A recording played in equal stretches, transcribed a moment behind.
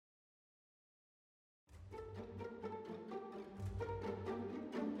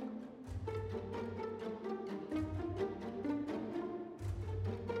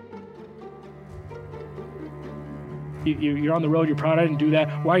You're on the road, you're proud I didn't do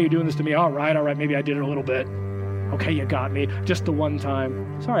that. Why are you doing this to me? All right, maybe I did it a little bit. Okay, you got me. Just the one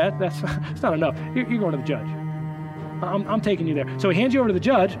time. Sorry, that's not enough. You're going to the judge. I'm taking you there. So he hands you over to the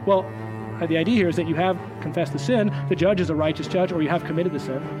judge. Well, the idea here is that you have confessed the sin. The judge is a righteous judge, or you have committed the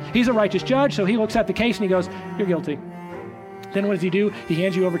sin. He's a righteous judge, so he looks at the case and he goes, you're guilty. Then what does he do? He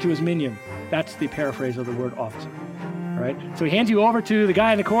hands you over to his minion. That's the paraphrase of the word officer. All right? So he hands you over to the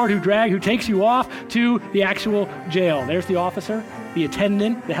guy in the court who takes you off to the actual jail. There's the officer, the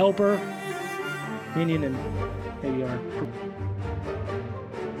attendant, the helper, minion, and maybe our...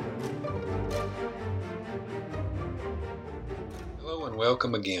 Hello and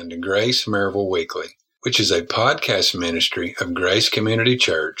welcome again to Grace Maryville Weekly, which is a podcast ministry of Grace Community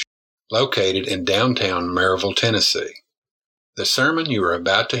Church located in downtown Maryville, Tennessee. The sermon you are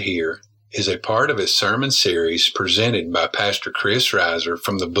about to hear is a part of a sermon series presented by Pastor Chris Reiser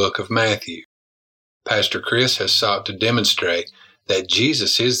from the book of Matthew. Pastor Chris has sought to demonstrate that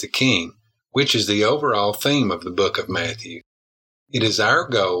Jesus is the King, which is the overall theme of the book of Matthew. It is our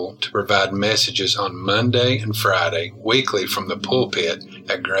goal to provide messages on Monday and Friday weekly from the pulpit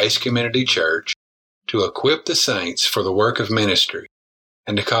at Grace Community Church to equip the saints for the work of ministry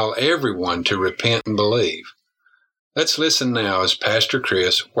and to call everyone to repent and believe. Let's listen now as Pastor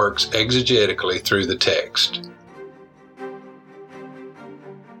Chris works exegetically through the text.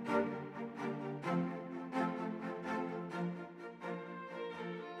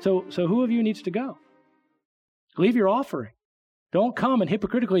 So who of you needs to go? Leave your offering. Don't come and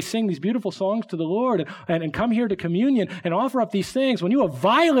hypocritically sing these beautiful songs to the Lord and come here to communion and offer up these things. When you have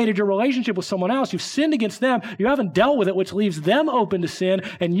violated your relationship with someone else, you've sinned against them, you haven't dealt with it, which leaves them open to sin,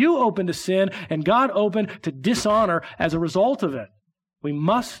 and you open to sin, and God open to dishonor as a result of it. We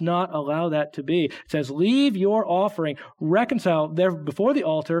must not allow that to be. It says, leave your offering, reconcile there before the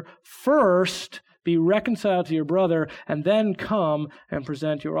altar, first be reconciled to your brother, and then come and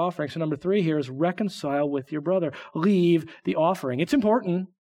present your offering. So number 3 here is reconcile with your brother. Leave the offering. It's important.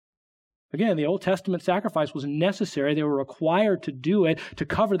 Again, the Old Testament sacrifice was necessary. They were required to do it to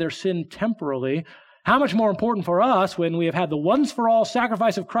cover their sin temporally. How much more important for us when we have had the once-for-all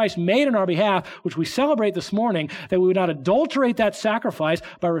sacrifice of Christ made on our behalf, which we celebrate this morning, that we would not adulterate that sacrifice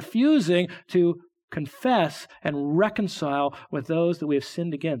by refusing to confess and reconcile with those that we have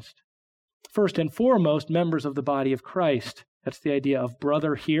sinned against. First and foremost, members of the body of Christ. That's the idea of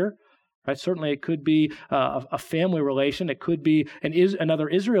brother here. Right? Certainly it could be a family relation. It could be another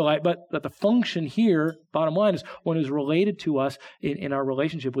Israelite, but the function here, bottom line, is one who's related to us in our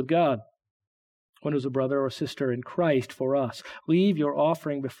relationship with God. One who's a brother or sister in Christ for us. Leave your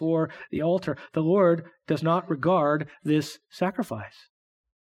offering before the altar. The Lord does not regard this sacrifice.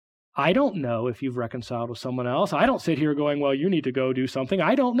 I don't know if you've reconciled with someone else. I don't sit here going, well, you need to go do something.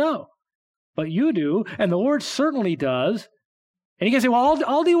 I don't know. But you do, and the Lord certainly does. And you can say, well,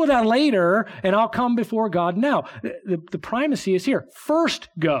 I'll deal with that later, and I'll come before God now. The primacy is here. First,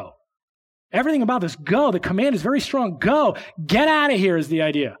 go. Everything about this, go. The command is very strong. Go. Get out of here is the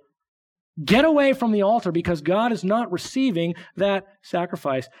idea. Get away from the altar because God is not receiving that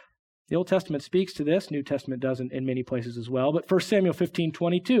sacrifice. The Old Testament speaks to this. New Testament does in many places as well. But 1 Samuel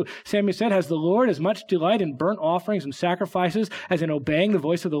 15:22, Samuel said, has the Lord as much delight in burnt offerings and sacrifices as in obeying the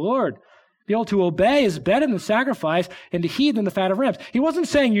voice of the Lord? To obey is better than sacrifice, and to heed than the fat of rams. He wasn't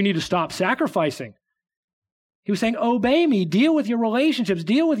saying you need to stop sacrificing. He was saying, obey me, deal with your relationships,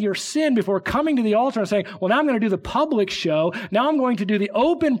 deal with your sin before coming to the altar and saying, well, now I'm going to do the public show. Now I'm going to do the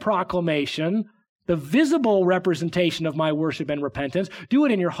open proclamation, the visible representation of my worship and repentance. Do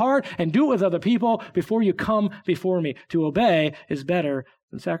it in your heart and do it with other people before you come before me. To obey is better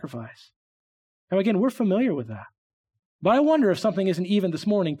than sacrifice. Now again, we're familiar with that. But I wonder if something isn't even this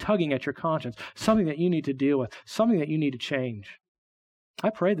morning tugging at your conscience, something that you need to deal with, something that you need to change. I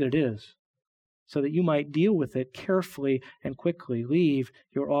pray that it is, so that you might deal with it carefully and quickly. Leave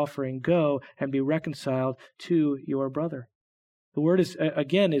your offering, go and be reconciled to your brother. The word is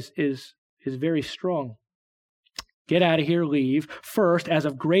very strong. Get out of here, leave, first, as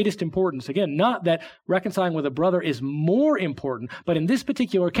of greatest importance. Again, not that reconciling with a brother is more important, but in this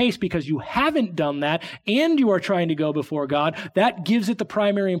particular case, because you haven't done that and you are trying to go before God, that gives it the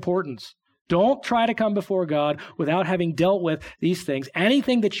primary importance. Don't try to come before God without having dealt with these things.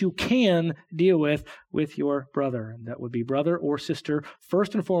 Anything that you can deal with your brother. And that would be brother or sister,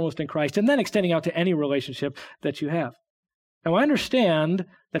 first and foremost in Christ, and then extending out to any relationship that you have. Now, I understand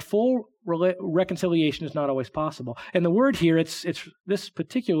that full reconciliation is not always possible. And the word here, this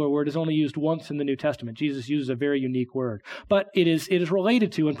particular word is only used once in the New Testament. Jesus uses a very unique word. But it is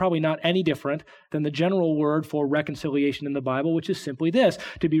related to, and probably not any different than the general word for reconciliation in the Bible, which is simply this: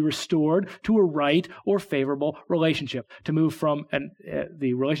 to be restored to a right or favorable relationship, to move from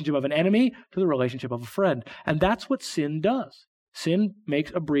the relationship of an enemy to the relationship of a friend. And that's what sin does. Sin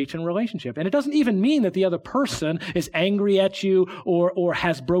makes a breach in relationship. And it doesn't even mean that the other person is angry at you or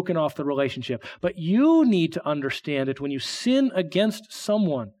has broken off the relationship. But you need to understand it when you sin against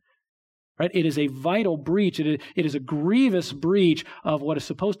someone. Right? It is a vital breach. It is a grievous breach of what is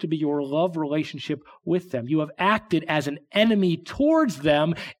supposed to be your love relationship with them. You have acted as an enemy towards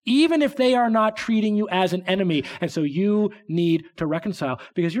them, even if they are not treating you as an enemy. And so you need to reconcile,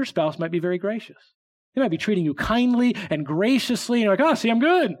 because your spouse might be very gracious. They might be treating you kindly and graciously. And you're like, oh, see, I'm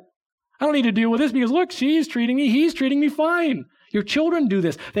good. I don't need to deal with this because look, she's treating me, he's treating me fine. Your children do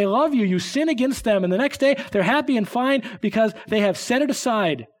this. They love you. You sin against them. And the next day, they're happy and fine because they have set it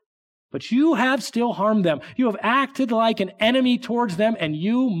aside. But you have still harmed them. You have acted like an enemy towards them, and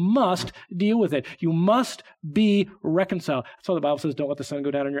you must deal with it. You must be reconciled. That's why the Bible says, don't let the sun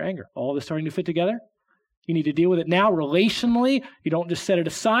go down in your anger. All this starting to fit together. You need to deal with it now relationally. You don't just set it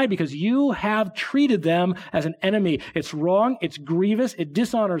aside because you have treated them as an enemy. It's wrong. It's grievous. It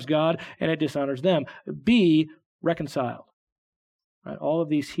dishonors God and it dishonors them. Be reconciled. Right? All of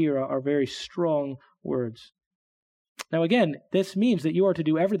these here are very strong words. Now again, this means that you are to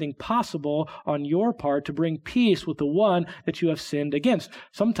do everything possible on your part to bring peace with the one that you have sinned against.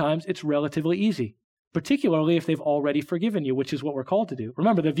 Sometimes it's relatively easy, particularly if they've already forgiven you, which is what we're called to do.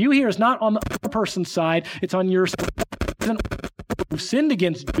 Remember, the view here is not on the other person's side, it's on your side. Who sinned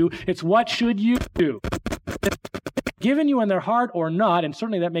against you, it's what should you do. Given you in their heart or not, and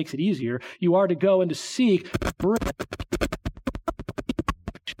certainly that makes it easier, you are to go and to seek,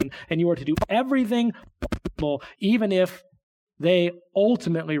 and you are to do everything possible, even if they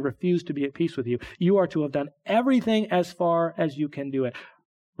ultimately refuse to be at peace with you. You are to have done everything as far as you can do it.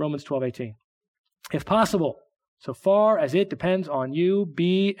 Romans 12:18. If possible, so far as it depends on you,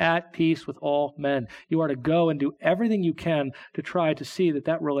 be at peace with all men. You are to go and do everything you can to try to see that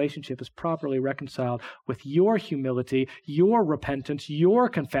that relationship is properly reconciled with your humility, your repentance, your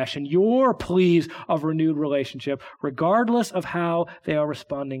confession, your pleas of renewed relationship, regardless of how they are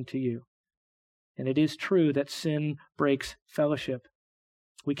responding to you. And it is true that sin breaks fellowship.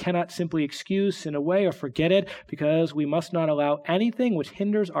 We cannot simply excuse sin away or forget it, because we must not allow anything which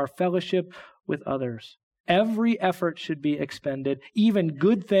hinders our fellowship with others. Every effort should be expended. Even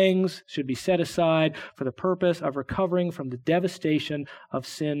good things should be set aside for the purpose of recovering from the devastation of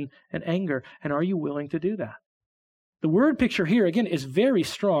sin and anger. And are you willing to do that? The word picture here, again, is very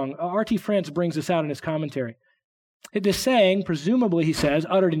strong. R.T. France brings this out in his commentary. This saying, presumably, he says,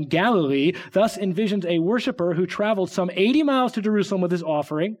 uttered in Galilee, thus envisions a worshiper who traveled some 80 miles to Jerusalem with his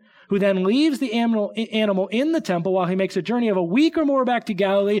offering, who then leaves the animal in the temple while he makes a journey of a week or more back to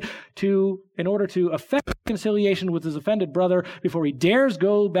Galilee in order to effect reconciliation with his offended brother before he dares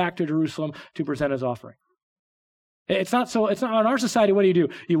go back to Jerusalem to present his offering. It's not in our society. What do?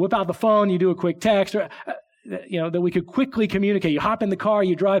 You whip out the phone, you do a quick text, that we could quickly communicate. You hop in the car,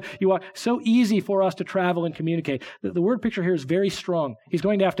 you drive, you walk. So easy for us to travel and communicate. The word picture here is very strong. He's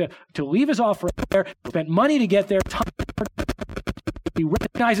going to have to leave his offering there, spend money to get there, time. He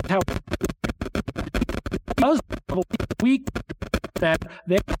recognizes how weak that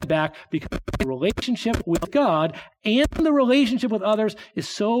they come back, because the relationship with God and the relationship with others is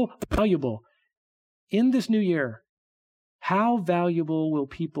so valuable. In this new year, how valuable will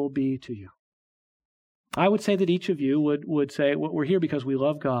people be to you? I would say that each of you would say, we're here because we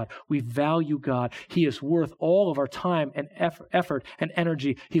love God. We value God. He is worth all of our time and effort and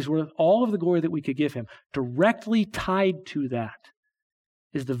energy. He's worth all of the glory that we could give him. Directly tied to that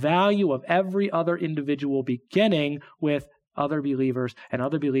is the value of every other individual, beginning with other believers and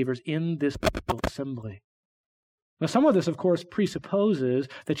other believers in this assembly. Now, some of this, of course, presupposes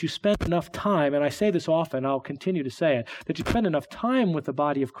that you spend enough time, and I say this often, I'll continue to say it, that you spend enough time with the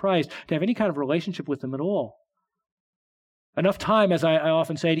body of Christ to have any kind of relationship with them at all. Enough time, as I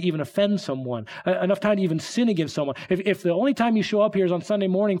often say, to even offend someone. Enough time to even sin against someone. If the only time you show up here is on Sunday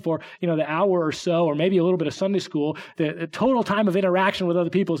morning for, the hour or so, or maybe a little bit of Sunday school, the total time of interaction with other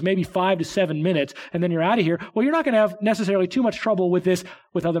people is maybe 5 to 7 minutes, and then you're out of here, well, you're not going to have necessarily too much trouble with this,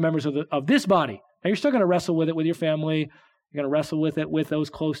 with other members of this body. Now, you're still going to wrestle with it with your family. You're going to wrestle with it with those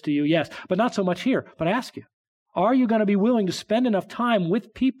close to you, yes, but not so much here. But I ask you, are you going to be willing to spend enough time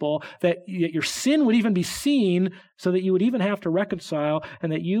with people that your sin would even be seen, so that you would even have to reconcile,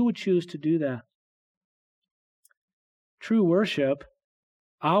 and that you would choose to do that? True worship,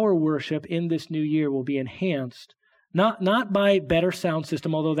 our worship in this new year will be enhanced, not by better sound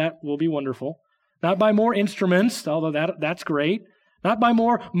system, although that will be wonderful, not by more instruments, although that's great, not by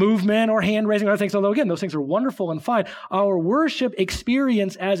more movement or hand raising or other things, although again, those things are wonderful and fine. Our worship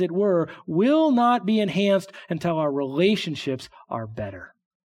experience, as it were, will not be enhanced until our relationships are better.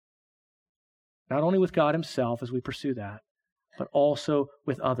 Not only with God himself as we pursue that, but also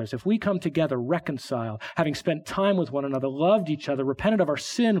with others. If we come together reconciled, having spent time with one another, loved each other, repented of our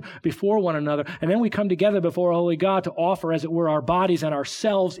sin before one another, and then we come together before a holy God to offer, as it were, our bodies and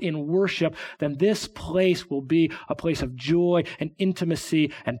ourselves in worship, then this place will be a place of joy and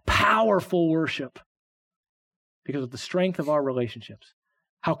intimacy and powerful worship because of the strength of our relationships.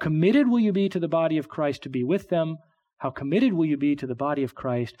 How committed will you be to the body of Christ to be with them? How committed will you be to the body of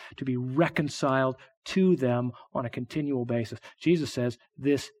Christ to be reconciled to them on a continual basis? Jesus says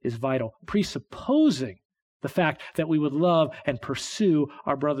this is vital, presupposing the fact that we would love and pursue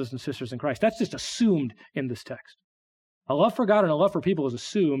our brothers and sisters in Christ. That's just assumed in this text. A love for God and a love for people is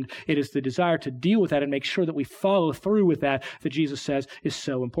assumed. It is the desire to deal with that and make sure that we follow through with that Jesus says is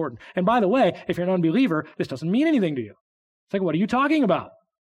so important. And by the way, if you're an unbeliever, this doesn't mean anything to you. It's like, what are you talking about?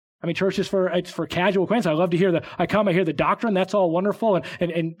 I mean, church is for casual acquaintance. I love to hear I hear the doctrine. That's all wonderful.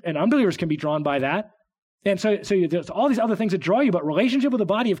 And unbelievers can be drawn by that. And so there's all these other things that draw you, but relationship with the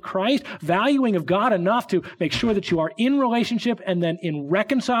body of Christ, valuing of God enough to make sure that you are in relationship and then in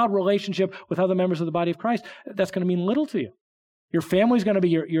reconciled relationship with other members of the body of Christ, that's going to mean little to you. Your family's going to be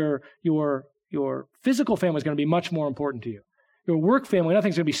your physical family is going to be much more important to you. Your work family,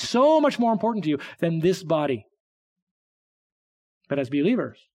 nothing's going to be so much more important to you than this body. But as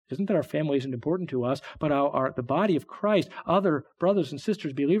believers, isn't that our family isn't important to us, but the body of Christ, other brothers and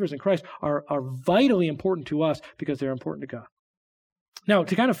sisters, believers in Christ, are vitally important to us because they're important to God. Now,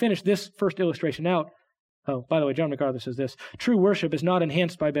 to kind of finish this first illustration out, oh, by the way, John MacArthur says this: true worship is not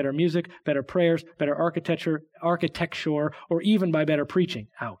enhanced by better music, better prayers, better architecture, or even by better preaching.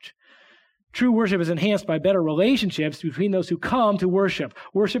 Ouch. True worship is enhanced by better relationships between those who come to worship.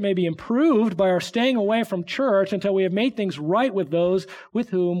 Worship may be improved by our staying away from church until we have made things right with those with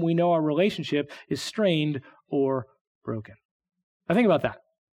whom we know our relationship is strained or broken. Now think about that.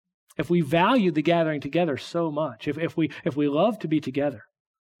 If we value the gathering together so much, if we love to be together,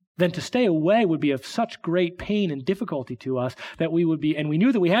 then to stay away would be of such great pain and difficulty to us that we would be, and we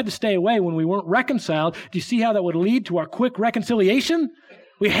knew that we had to stay away when we weren't reconciled. Do you see how that would lead to our quick reconciliation?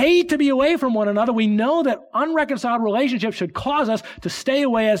 We hate to be away from one another. We know that unreconciled relationships should cause us to stay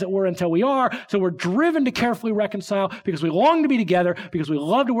away, as it were, until we are. So we're driven to carefully reconcile because we long to be together, because we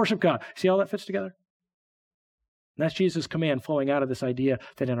love to worship God. See how that fits together? And that's Jesus' command flowing out of this idea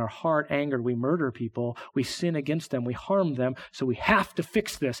that in our heart, angered, we murder people, we sin against them, we harm them, so we have to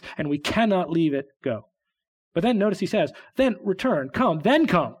fix this, and we cannot leave it go. But then notice he says, then return, come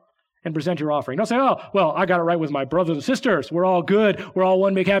and present your offering. Don't say, oh, well, I got it right with my brothers and sisters. We're all good. We're all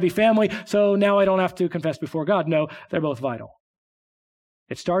one big happy family, so now I don't have to confess before God. No, they're both vital.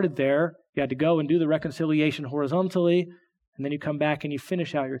 It started there. You had to go and do the reconciliation horizontally, and then you come back and you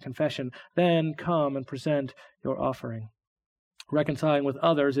finish out your confession. Then come and present your offering. Reconciling with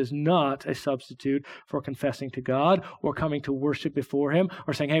others is not a substitute for confessing to God or coming to worship before Him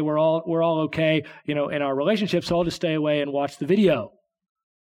or saying, hey, we're all okay, in our relationship, so I'll just stay away and watch the video.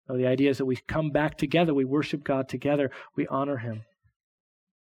 No, the idea is that we come back together, we worship God together, we honor Him.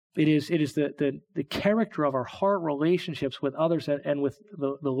 It is the character of our heart relationships with others and with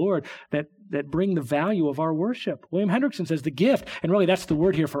the Lord that bring the value of our worship. William Hendrickson says the gift, and really that's the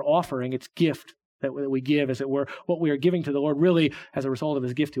word here for offering, it's gift that we give, as it were, what we are giving to the Lord really as a result of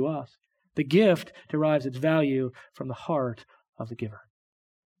His gift to us. The gift derives its value from the heart of the giver.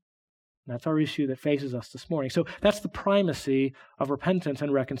 And that's our issue that faces us this morning. So that's the primacy of repentance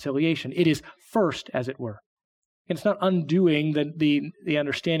and reconciliation. It is first, as it were. And it's not undoing the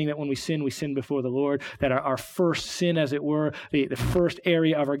understanding that when we sin before the Lord, that our first sin, as it were, the first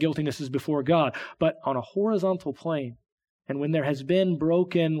area of our guiltiness is before God. But on a horizontal plane, and when there has been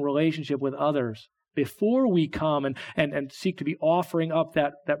broken relationship with others, before we come and seek to be offering up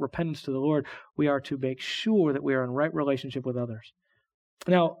that repentance to the Lord, we are to make sure that we are in right relationship with others.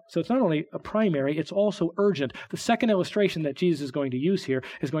 Now, so it's not only a primary, it's also urgent. The second illustration that Jesus is going to use here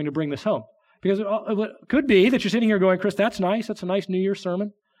is going to bring this home. Because it could be that you're sitting here going, Chris, that's nice. That's a nice New Year's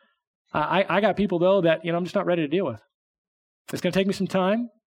sermon. I got people, though, that I'm just not ready to deal with. It's going to take me some time.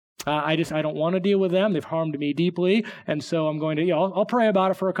 I don't want to deal with them. They've harmed me deeply. And so I'm going to, I'll pray about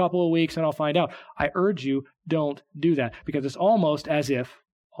it for a couple of weeks and I'll find out. I urge you, don't do that. Because it's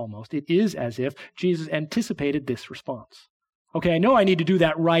it is as if Jesus anticipated this response. Okay, I know I need to do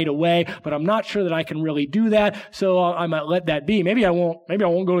that right away, but I'm not sure that I can really do that, so I might let that be. Maybe I won't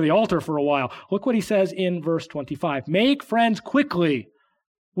go to the altar for a while. Look what he says in verse 25. Make friends quickly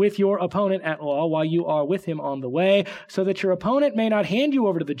with your opponent at law while you are with him on the way, so that your opponent may not hand you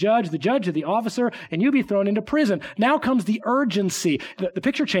over to the judge to the officer, and you be thrown into prison. Now comes the urgency. The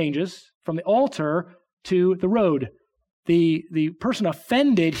picture changes from the altar to the road. The person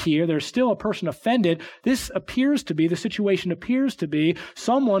offended here, there's still a person offended. The situation appears to be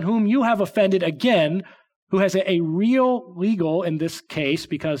someone whom you have offended again, who has a real legal, in this case,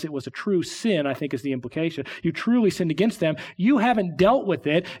 because it was a true sin, I think is the implication. You truly sinned against them. You haven't dealt with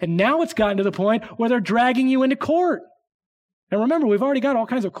it, and now it's gotten to the point where they're dragging you into court. Now remember, we've already got all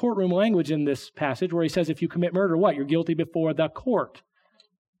kinds of courtroom language in this passage where he says if you commit murder, what? You're guilty before the court.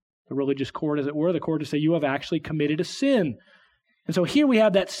 The religious court, as it were, the court to say you have actually committed a sin. And so here we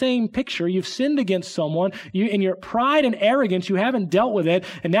have that same picture. You've sinned against someone. In your pride and arrogance, you haven't dealt with it,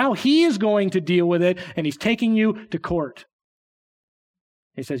 and now he is going to deal with it, and he's taking you to court.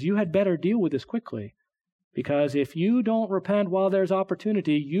 He says, you had better deal with this quickly, because if you don't repent while there's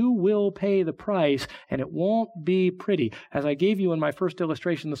opportunity, you will pay the price, and it won't be pretty. As I gave you in my first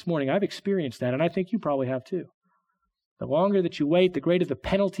illustration this morning, I've experienced that, and I think you probably have too. The longer that you wait, the greater the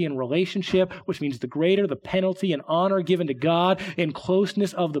penalty in relationship, which means the greater the penalty and honor given to God in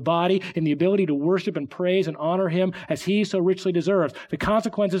closeness of the body, in the ability to worship and praise and honor him as he so richly deserves. The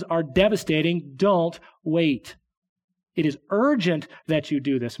consequences are devastating. Don't wait. It is urgent that you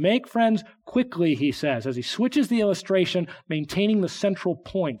do this. Make friends quickly, he says, as he switches the illustration, maintaining the central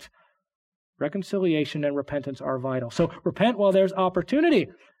point. Reconciliation and repentance are vital. So repent while there's opportunity.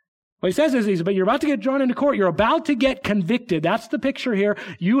 What he says is, but you're about to get drawn into court. You're about to get convicted. That's the picture here.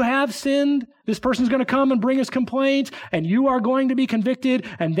 You have sinned. This person's going to come and bring his complaint, and you are going to be convicted,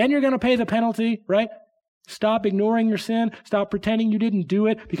 and then you're going to pay the penalty, right? Stop ignoring your sin. Stop pretending you didn't do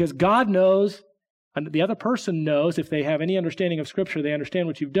it, because God knows, and the other person knows, if they have any understanding of Scripture, they understand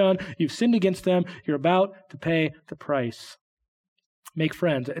what you've done. You've sinned against them. You're about to pay the price. Make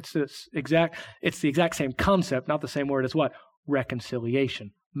friends. It's the exact same concept, not the same word as what?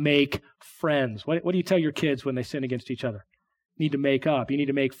 Reconciliation. Make friends. What do you tell your kids when they sin against each other? You need to make up. You need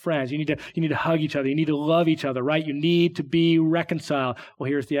to make friends. You need to hug each other. You need to love each other, right? You need to be reconciled. Well,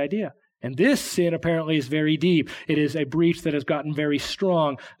 here's the idea. And this sin apparently is very deep. It is a breach that has gotten very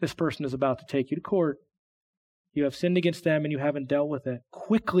strong. This person is about to take you to court. You have sinned against them and you haven't dealt with it.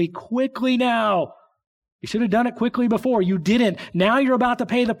 Quickly now. You should have done it quickly before. You didn't. Now you're about to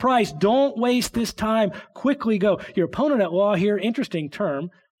pay the price. Don't waste this time. Quickly go. Your opponent at law here, interesting term.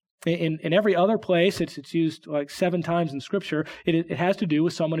 In every other place, it's used like 7 times in Scripture. It has to do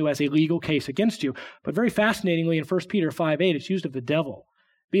with someone who has a legal case against you. But very fascinatingly, in 1 Peter 5:8, it's used of the devil.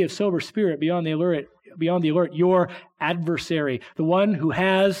 Be of sober spirit, be on the alert, your adversary, the one who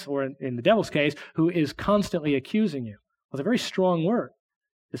has, or in the devil's case, who is constantly accusing you. Well, it's a very strong word.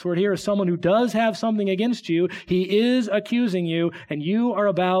 This word here is someone who does have something against you. He is accusing you, and you are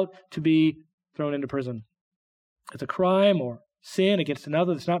about to be thrown into prison. It's a crime or sin against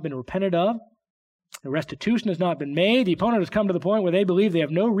another that's not been repented of. The restitution has not been made. The opponent has come to the point where they believe they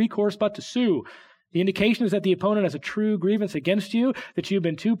have no recourse but to sue. The indication is that the opponent has a true grievance against you, that you've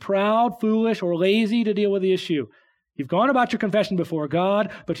been too proud, foolish, or lazy to deal with the issue. You've gone about your confession before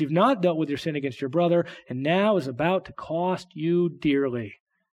God, but you've not dealt with your sin against your brother, and now is about to cost you dearly.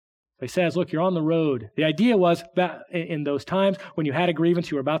 He says, look, you're on the road. The idea was that in those times when you had a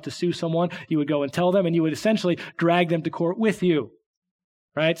grievance, you were about to sue someone, you would go and tell them, and you would essentially drag them to court with you.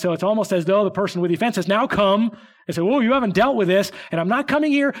 Right? So it's almost as though the person with the offense has now come and said, you haven't dealt with this, and I'm not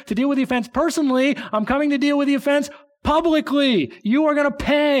coming here to deal with the offense personally. I'm coming to deal with the offense publicly. You are going to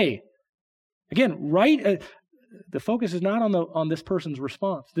pay. Again, right? The focus is not on this person's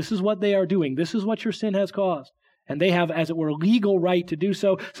response. This is what they are doing. This is what your sin has caused. And they have, as it were, legal right to do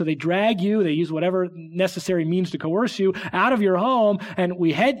so. So they drag you, they use whatever necessary means to coerce you out of your home, and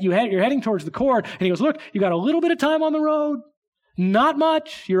you're heading towards the court. And he goes, look, you got a little bit of time on the road. Not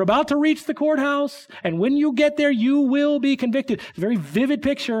much. You're about to reach the courthouse. And when you get there, you will be convicted. It's a very vivid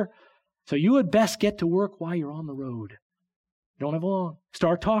picture. So you had best get to work while you're on the road. You don't have long.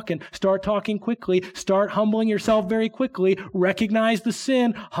 Start talking quickly. Start humbling yourself very quickly. Recognize the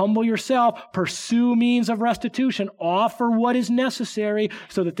sin. Humble yourself. Pursue means of restitution. Offer what is necessary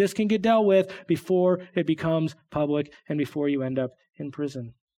so that this can get dealt with before it becomes public and before you end up in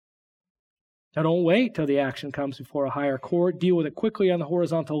prison. Now don't wait till the action comes before a higher court. Deal with it quickly on the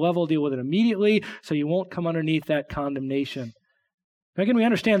horizontal level. Deal with it immediately so you won't come underneath that condemnation. Now again, we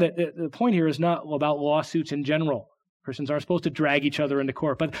understand that the point here is not about lawsuits in general. Christians aren't supposed to drag each other into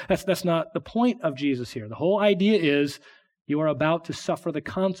court, but that's not the point of Jesus here. The whole idea is You are about to suffer the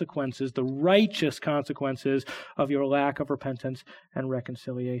consequences, the righteous consequences of your lack of repentance and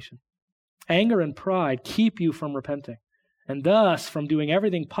reconciliation. Anger and pride keep you from repenting, and thus from doing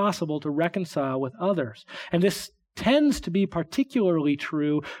everything possible to reconcile with others. And this tends to be particularly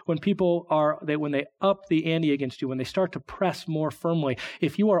true when when they up the ante against you, when they start to press more firmly.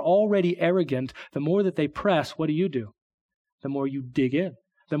 If you are already arrogant, the more that they press, what do? The more you dig in,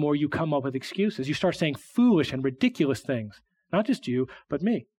 the more you come up with excuses. You start saying foolish and ridiculous things. Not just you, but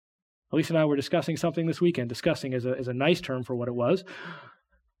me. Elise and I were discussing something this weekend. Discussing is a nice term for what it was.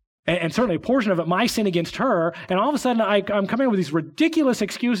 And certainly a portion of it, my sin against her. And all of a sudden, I'm coming up with these ridiculous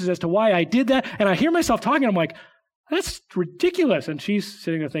excuses as to why I did that. And I hear myself talking, I'm like, that's ridiculous. And she's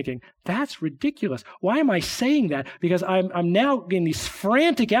sitting there thinking, that's ridiculous. Why am I saying that? Because I'm now getting these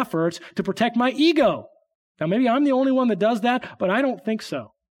frantic efforts to protect my ego. Now, maybe I'm the only one that does that, but I don't think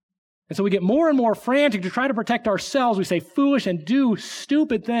so. And so we get more and more frantic to try to protect ourselves. We say foolish and do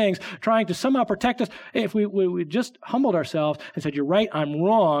stupid things, trying to somehow protect us. If we just humbled ourselves and said, you're right, I'm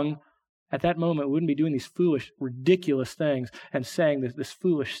wrong, at that moment we wouldn't be doing these foolish, ridiculous things and saying this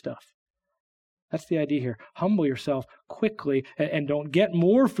foolish stuff. That's the idea here. Humble yourself quickly and don't get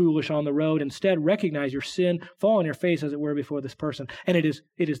more foolish on the road. Instead, recognize your sin, fall on your face, as it were, before this person. And it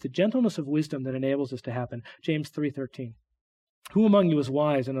is the gentleness of wisdom that enables this to happen. James 3:13. Who among you is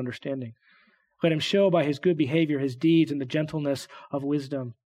wise and understanding? Let him show by his good behavior his deeds and the gentleness of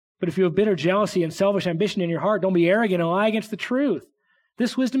wisdom. But if you have bitter jealousy and selfish ambition in your heart, don't be arrogant and lie against the truth.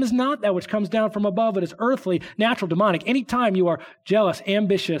 This wisdom is not that which comes down from above, but is earthly, natural, demonic. Anytime you are jealous,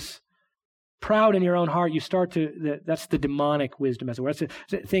 ambitious, proud in your own heart, you start that's the demonic wisdom, as it were.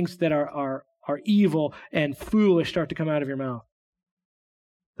 That's things that are evil and foolish start to come out of your mouth.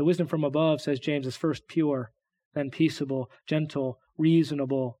 The wisdom from above, says James, is first pure, then peaceable, gentle,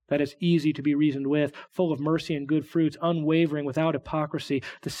 reasonable, that is easy to be reasoned with, full of mercy and good fruits, unwavering, without hypocrisy.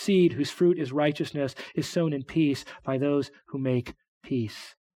 The seed whose fruit is righteousness is sown in peace by those who make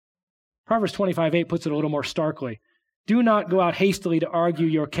peace. Proverbs 25:8 puts it a little more starkly. Do not go out hastily to argue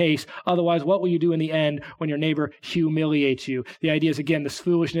your case. Otherwise, what will you do in the end when your neighbor humiliates you? The idea is, again, this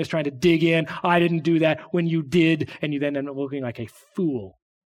foolishness, trying to dig in. I didn't do that when you did, and you then end up looking like a fool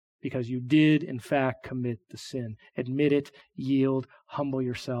because you did, in fact, commit the sin. Admit it, yield, humble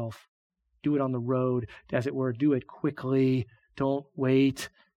yourself. Do it on the road, as it were. Do it quickly. Don't wait.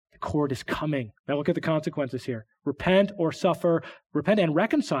 The court is coming. Now look at the consequences here. Repent or suffer. Repent and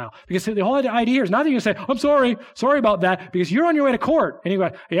reconcile. Because the whole idea here is not that you say, I'm sorry about that, because you're on your way to court. And you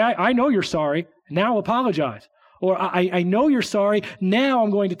go, yeah, I know you're sorry. Now apologize. Or I know you're sorry. Now I'm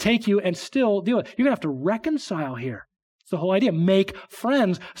going to take you and still deal with it. You're going to have to reconcile here. It's the whole idea. Make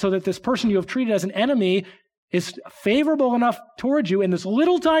friends so that this person you have treated as an enemy is favorable enough towards you in this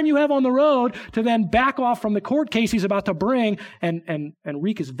little time you have on the road to then back off from the court case he's about to bring and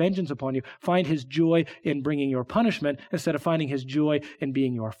wreak his vengeance upon you. Find his joy in bringing your punishment instead of finding his joy in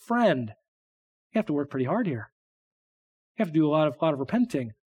being your friend. You have to work pretty hard here. You have to do a lot of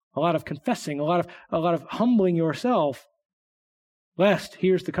repenting, a lot of confessing, a lot of humbling yourself. Lest,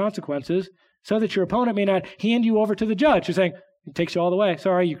 here's the consequences, so that your opponent may not hand you over to the judge who's saying, it takes you all the way.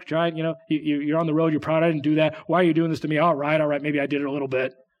 Sorry, you tried, you're on the road, you're proud I didn't do that. Why are you doing this to me? All right, maybe I did it a little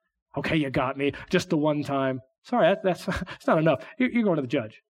bit. Okay, you got me. Just the one time. Sorry, that's not enough. You're going to the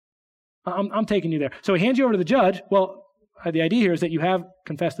judge. I'm taking you there. So he hands you over to the judge. Well, the idea here is that you have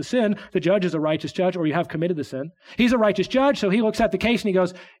confessed the sin. The judge is a righteous judge, or you have committed the sin. He's a righteous judge, so he looks at the case and he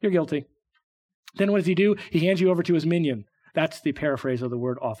goes, you're guilty. Then what does he do? He hands you over to his minion. That's the paraphrase of the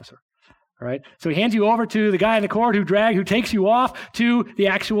word officer. All right. So he hands you over to the guy in the court who takes you off to the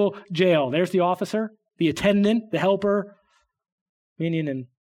actual jail. There's the officer, the attendant, the helper, minion in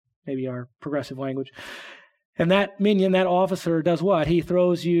maybe our progressive language. And that minion, that officer, does what? He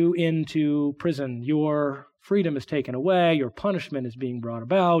throws you into prison. Your freedom is taken away. Your punishment is being brought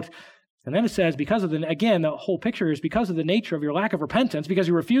about. And then it says, the whole picture is because of the nature of your lack of repentance, because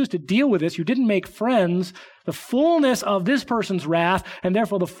you refused to deal with this, you didn't make friends, the fullness of this person's wrath, and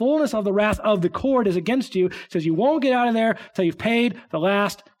therefore the fullness of the wrath of the court is against you. It says you won't get out of there until you've paid the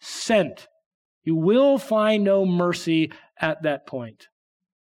last cent. You will find no mercy at that point.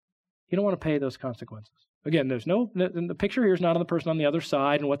 You don't want to pay those consequences. Again, the picture here is not on the person on the other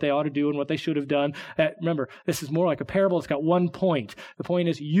side and what they ought to do and what they should have done. Remember, this is more like a parable. It's got one point. The point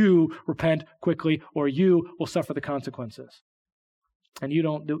is you repent quickly or you will suffer the consequences. And you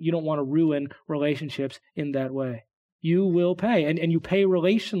don't want to ruin relationships in that way. You will pay, and you pay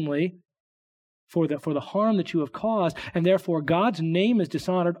relationally for the harm that you have caused, and therefore God's name is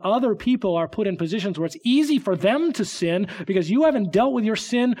dishonored. Other people are put in positions where it's easy for them to sin because you haven't dealt with your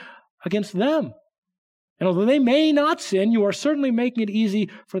sin against them. And although they may not sin, you are certainly making it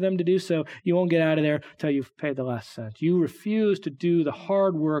easy for them to do so. You won't get out of there until you've paid the last cent. You refuse to do the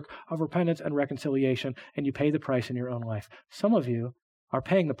hard work of repentance and reconciliation, and you pay the price in your own life. Some of you are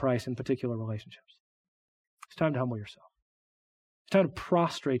paying the price in particular relationships. It's time to humble yourself. It's time to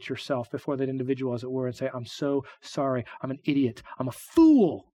prostrate yourself before that individual, as it were, and say, I'm so sorry. I'm an idiot. I'm a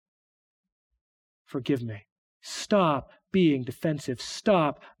fool. Forgive me. Stop being defensive.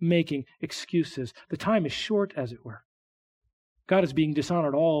 Stop making excuses. The time is short, as it were. God is being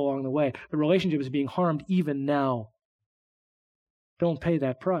dishonored all along the way. The relationship is being harmed even now. Don't pay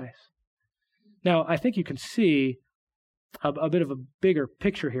that price. Now, I think you can see a bit of a bigger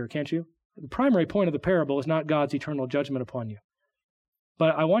picture here, can't you? The primary point of the parable is not God's eternal judgment upon you.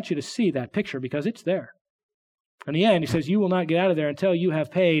 But I want you to see that picture because it's there. In the end, he says, you will not get out of there until you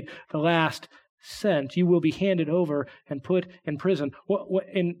have paid the last cent. You will be handed over and put in prison.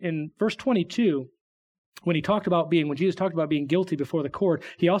 In verse 22, when Jesus talked about being guilty before the court,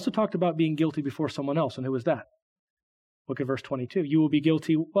 he also talked about being guilty before someone else. And who was that? Look at verse 22. You will be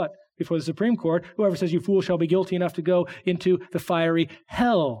guilty, what? Before the Supreme Court. Whoever says you fool shall be guilty enough to go into the fiery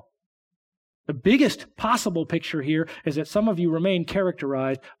hell. The biggest possible picture here is that some of you remain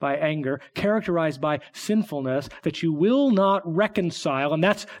characterized by anger, characterized by sinfulness, that you will not reconcile, and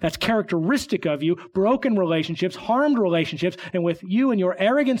that's characteristic of you, broken relationships, harmed relationships, and with you and your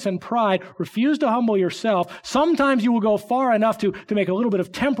arrogance and pride, refuse to humble yourself. Sometimes you will go far enough to make a little bit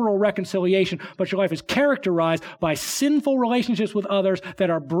of temporal reconciliation, but your life is characterized by sinful relationships with others that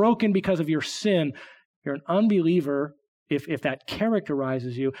are broken because of your sin. You're an unbeliever if that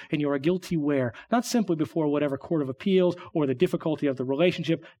characterizes you, and you're a guilty where? Not simply before whatever court of appeals or the difficulty of the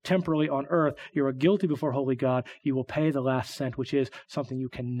relationship temporally on earth. You're a guilty before holy God. You will pay the last cent, which is something you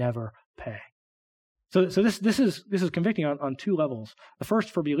can never pay. So this is convicting on two levels. The first,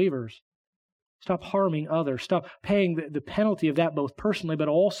 for believers, stop harming others. Stop paying the penalty of that both personally, but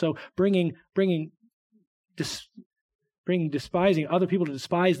also bringing despising other people to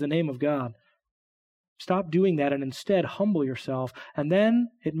despise the name of God. Stop doing that and instead humble yourself. And then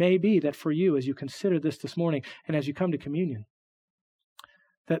it may be that for you, as you consider this morning and as you come to communion,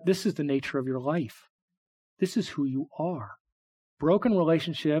 that this is the nature of your life. This is who you are. Broken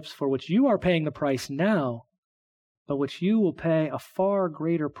relationships for which you are paying the price now, but which you will pay a far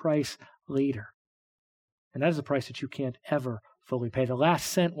greater price later. And that is a price that you can't ever fully pay. The last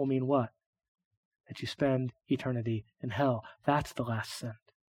cent will mean what? That you spend eternity in hell. That's the last cent.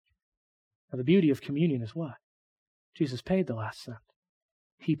 Now, the beauty of communion is what? Jesus paid the last cent.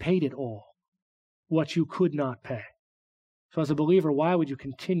 He paid it all, what you could not pay. So as a believer, why would you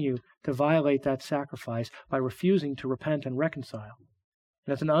continue to violate that sacrifice by refusing to repent and reconcile?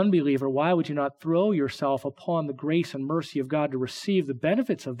 And as an unbeliever, why would you not throw yourself upon the grace and mercy of God to receive the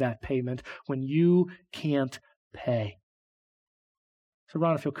benefits of that payment when you can't pay? So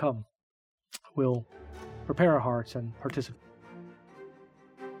Ron, if you'll come, we'll prepare our hearts and participate.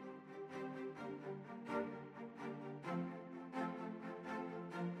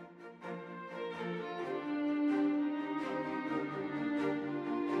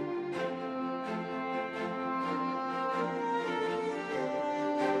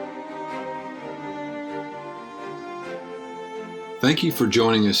 Thank you for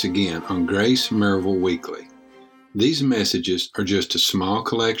joining us again on Grace Maryville Weekly. These messages are just a small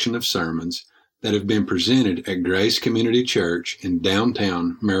collection of sermons that have been presented at Grace Community Church in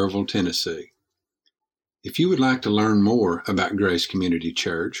downtown Maryville, Tennessee. If you would like to learn more about Grace Community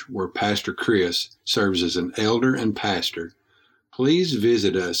Church, where Pastor Chris serves as an elder and pastor, please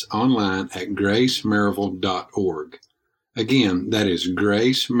visit us online at gracemaryville.org. Again, that is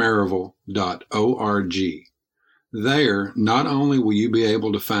gracemaryville.org. There, not only will you be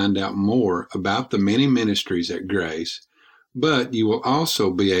able to find out more about the many ministries at Grace, but you will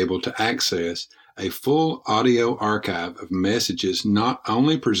also be able to access a full audio archive of messages not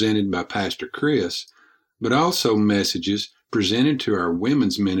only presented by Pastor Chris, but also messages presented to our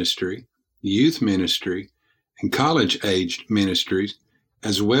women's ministry, youth ministry, and college-aged ministries,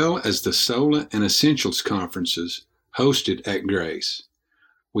 as well as the Sola and Essentials conferences hosted at Grace.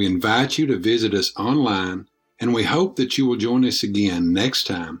 We invite you to visit us online, and we hope that you will join us again next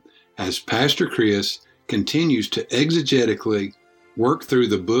time as Pastor Chris continues to exegetically work through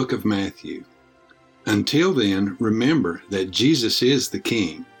the book of Matthew. Until then, remember that Jesus is the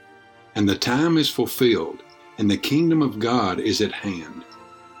King, and the time is fulfilled, and the kingdom of God is at hand.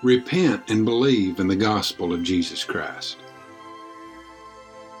 Repent and believe in the gospel of Jesus Christ.